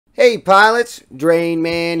Hey pilots,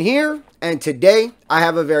 DrainMan here, and today I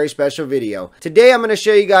have a very special video. Today I'm going to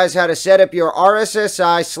show you guys how to set up your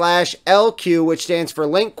RSSI/LQ, which stands for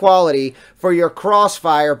link quality, for your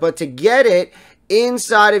Crossfire, but to get it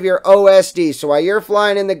inside of your OSD. So while you're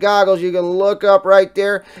flying in the goggles, you can look up right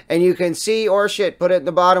there and you can see, or shit, put it at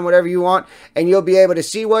the bottom, whatever you want, and you'll be able to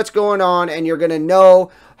see what's going on and you're going to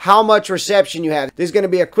know how much reception you have. This is going to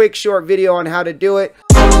be a quick short video on how to do it.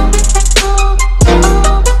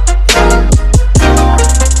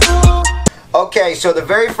 Okay, so the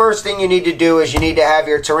very first thing you need to do is you need to have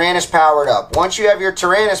your Taranis powered up. Once you have your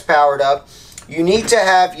Taranis powered up, you need to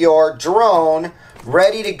have your drone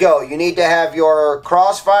ready to go. You need to have your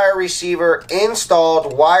Crossfire receiver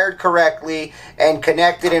installed, wired correctly, and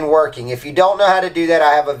connected and working. If you don't know how to do that,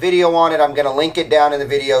 I have a video on it. I'm going to link it down in the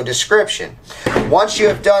video description. Once you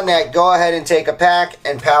have done that, go ahead and take a pack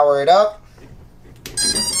and power it up.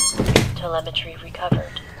 Telemetry recovered.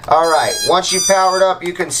 Alright, once you power it up,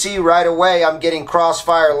 you can see right away I'm getting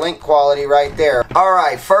Crossfire link quality right there.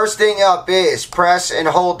 Alright, first thing up is press and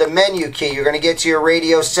hold the menu key. You're going to get to your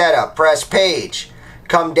radio setup. Press page.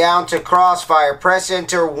 Come down to Crossfire. Press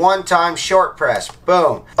enter one time, short press.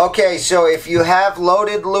 Boom. Okay, so if you have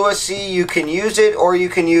loaded Lua C, you can use it, or you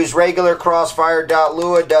can use regular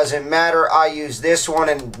Crossfire.lua. Doesn't matter. I use this one,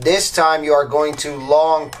 and this time you are going to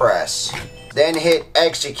long press. Then hit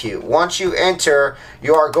execute. Once you enter,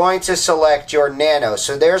 you are going to select your Nano.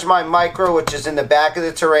 So there's my micro, which is in the back of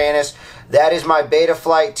the Taranis. That is my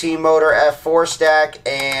Betaflight T-Motor F4 stack,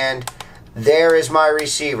 and there is my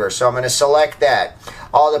receiver. So I'm going to select that.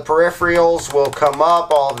 All the peripherals will come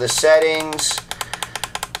up, all of the settings.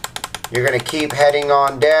 You're going to keep heading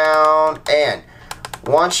on down, and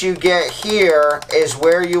once you get here is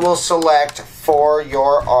where you will select for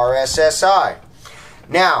your RSSI.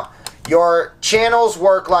 Now, your channels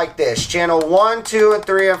work like this. Channel 1, 2, and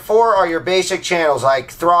 3, and 4 are your basic channels like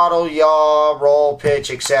throttle, yaw, roll, pitch,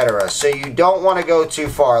 etc. So you don't want to go too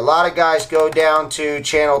far. A lot of guys go down to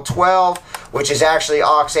channel 12, which is actually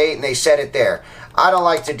aux 8, and they set it there. I don't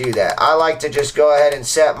like to do that. I like to just go ahead and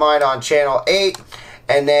set mine on channel 8,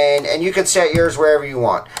 and you can set yours wherever you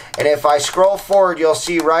want. And if I scroll forward, you'll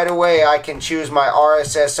see right away I can choose my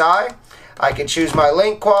RSSI, I can choose my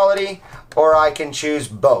link quality, or I can choose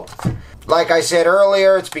both. Like I said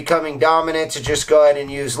earlier, it's becoming dominant to just go ahead and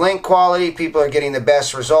use link quality. People are getting the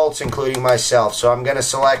best results, including myself. So I'm going to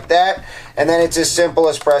select that, and then it's as simple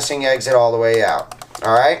as pressing exit all the way out.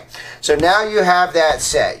 Alright, so now you have that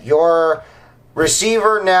set. Your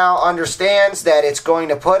receiver now understands that it's going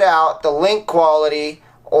to put out the link quality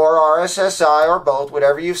or RSSI or both,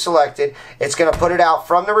 whatever you've selected. It's going to put it out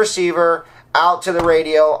from the receiver out to the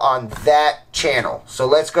radio on that channel. So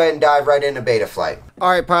let's go ahead and dive right into Betaflight.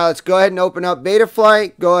 Alright pilots, go ahead and open up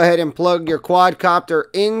Betaflight. Go ahead and plug your quadcopter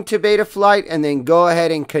into Betaflight and then go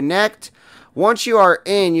ahead and connect. Once you are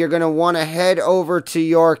in, you're going to want to head over to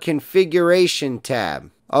your configuration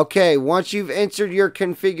tab. Okay, once you've entered your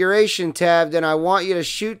configuration tab, then I want you to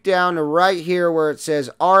shoot down to right here where it says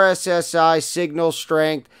RSSI signal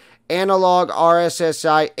strength, analog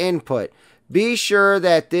RSSI input. Be sure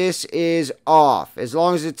that this is off. As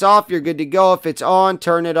long as it's off, you're good to go. If it's on,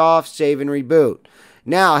 turn it off, save and reboot.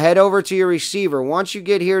 Now, head over to your receiver. Once you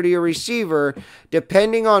get here to your receiver,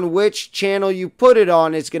 depending on which channel you put it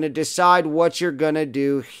on, it's going to decide what you're going to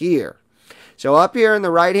do here. So up here in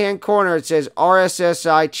the right-hand corner, it says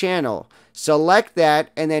RSSI channel. Select that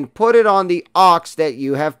and then put it on the aux that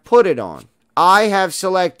you have put it on. I have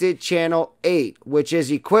selected channel 8, which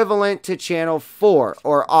is equivalent to channel 4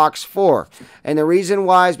 or aux 4. And the reason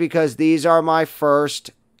why is because these are my first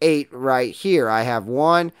 8 right here. I have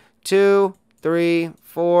 1, 2, 3,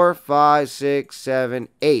 4, 5, 6, 7,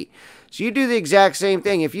 8. So you do the exact same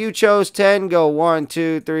thing. If you chose 10, go 1,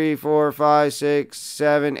 2, 3, 4, 5, 6,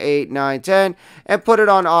 7, 8, 9, 10, and put it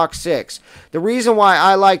on aux 6. The reason why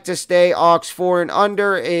I like to stay aux 4 and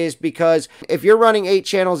under is because if you're running 8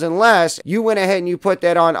 channels and less, you went ahead and you put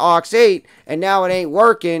that on aux 8, and now it ain't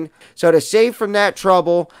working. So to save from that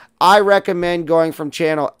trouble, I recommend going from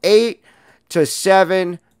channel 8 to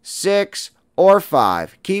 7, 6, or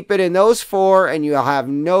 5. Keep it in those 4, and you'll have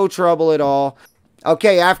no trouble at all.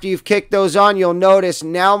 Okay, after you've kicked those on, you'll notice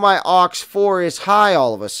now my aux 4 is high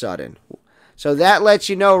all of a sudden. So that lets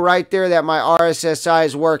you know right there that my RSSI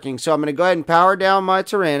is working. So I'm going to go ahead and power down my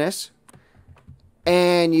Taranis.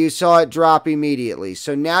 And you saw it drop immediately.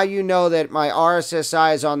 So now you know that my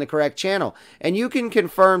RSSI is on the correct channel. And you can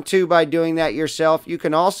confirm too by doing that yourself. You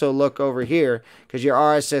can also look over here because your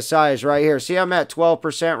RSSI is right here. See, I'm at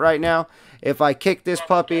 12% right now. If I kick this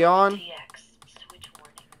puppy on,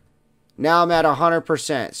 Now I'm at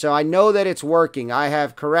 100%. So I know that it's working. I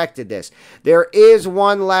have corrected this. There is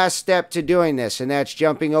one last step to doing this, and that's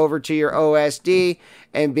jumping over to your OSD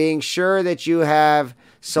and being sure that you have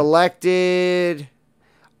selected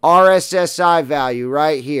RSSI value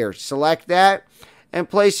right here. Select that and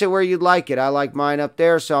place it where you'd like it. I like mine up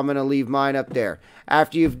there, so I'm going to leave mine up there.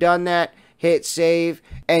 After you've done that, hit save,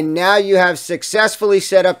 and now you have successfully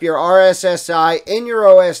set up your RSSI in your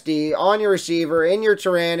OSD, on your receiver, in your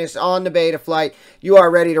Taranis, on the Betaflight. You are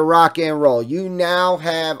ready to rock and roll. You now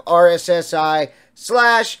have RSSI/LQ,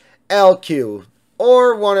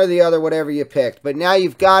 or one or the other, whatever you picked. But now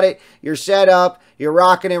you've got it, you're set up, you're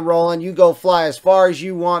rocking and rolling, you go fly as far as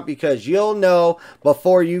you want because you'll know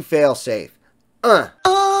before you fail safe.